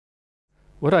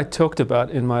What I talked about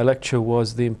in my lecture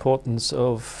was the importance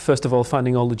of, first of all,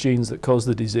 finding all the genes that cause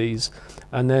the disease,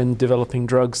 and then developing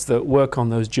drugs that work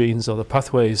on those genes or the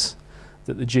pathways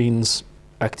that the genes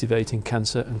activate in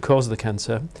cancer and cause the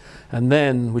cancer. And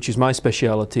then, which is my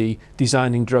speciality,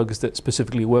 designing drugs that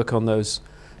specifically work on those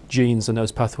genes and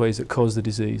those pathways that cause the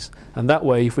disease. And that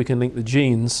way, if we can link the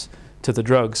genes to the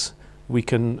drugs, we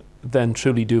can then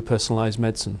truly do personalized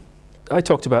medicine. I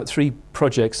talked about 3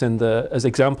 projects as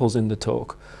examples in the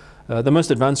talk. The most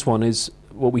advanced one is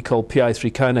what we call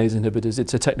PI3 kinase inhibitors.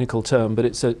 It's a technical term, but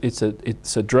it's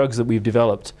a drugs that we've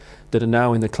developed that are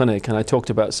now in the clinic. And I talked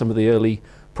about some of the early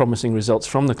promising results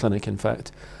from the clinic, in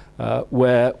fact,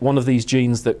 where one of these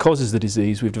genes that causes the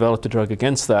disease, we've developed a drug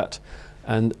against that,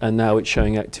 and now it's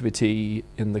showing activity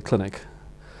in the clinic.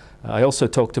 I also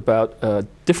talked about a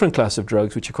different class of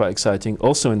drugs, which are quite exciting,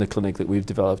 also in the clinic that we've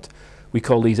developed. We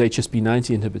call these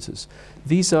HSP90 inhibitors.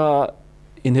 These are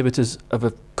inhibitors of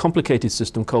a complicated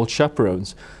system called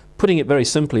chaperones. Putting it very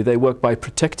simply, they work by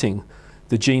protecting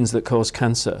the genes that cause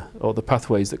cancer, or the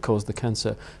pathways that cause the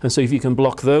cancer. And so if you can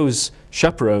block those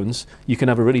chaperones, you can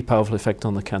have a really powerful effect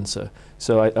on the cancer.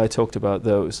 So I talked about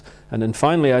those. And then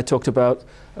finally, I talked about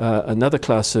another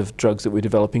class of drugs that we're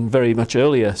developing very much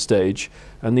earlier stage,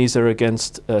 and these are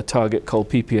against a target called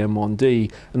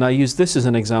PPM1D. And I use this as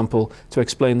an example to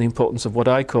explain the importance of what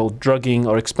I call drugging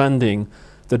or expanding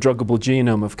the druggable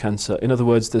genome of cancer. In other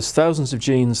words, there's thousands of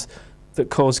genes that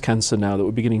cause cancer now that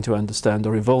we're beginning to understand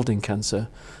are involved in cancer,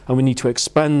 and we need to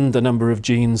expand the number of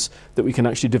genes that we can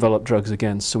actually develop drugs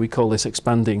against. So we call this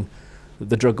expanding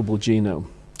the druggable genome.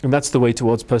 And that's the way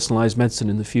towards personalized medicine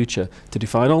in the future, to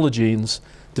define all the genes,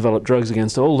 develop drugs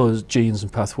against all those genes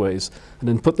and pathways, and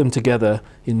then put them together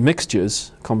in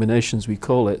mixtures, combinations we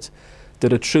call it,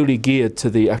 that are truly geared to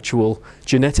the actual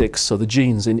genetics or the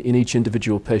genes in each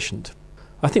individual patient.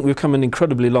 I think we've come an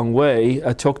incredibly long way.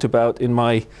 I talked about in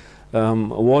my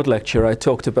award lecture, I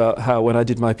talked about how when I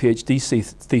did my PhD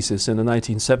thesis in the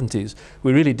 1970s,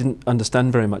 we really didn't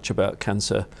understand very much about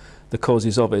cancer, the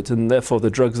causes of it, and therefore the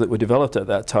drugs that were developed at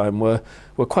that time were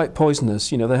quite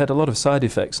poisonous. You know, they had a lot of side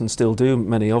effects and still do,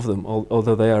 many of them,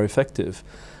 although they are effective.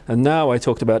 And now I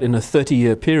talked about in a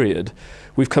 30-year period,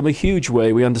 we've come a huge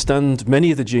way. We understand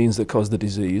many of the genes that cause the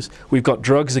disease. We've got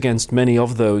drugs against many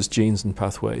of those genes and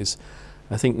pathways.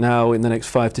 I think now in the next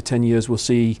 5 to 10 years we'll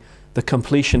see the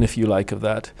completion, if you like, of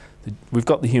that. We've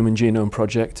got the Human Genome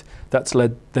Project. That's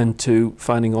led then to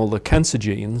finding all the cancer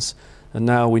genes, and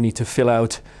now we need to fill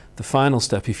out the final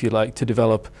step, if you like, to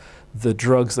develop the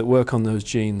drugs that work on those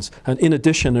genes. And in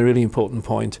addition, a really important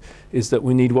point is that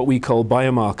we need what we call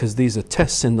biomarkers. These are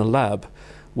tests in the lab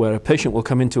where a patient will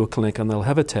come into a clinic and they'll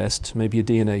have a test, maybe a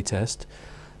DNA test,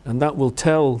 and that will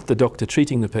tell the doctor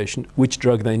treating the patient which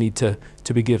drug they need to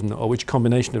be given, or which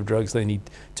combination of drugs they need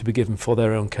to be given for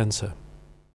their own cancer.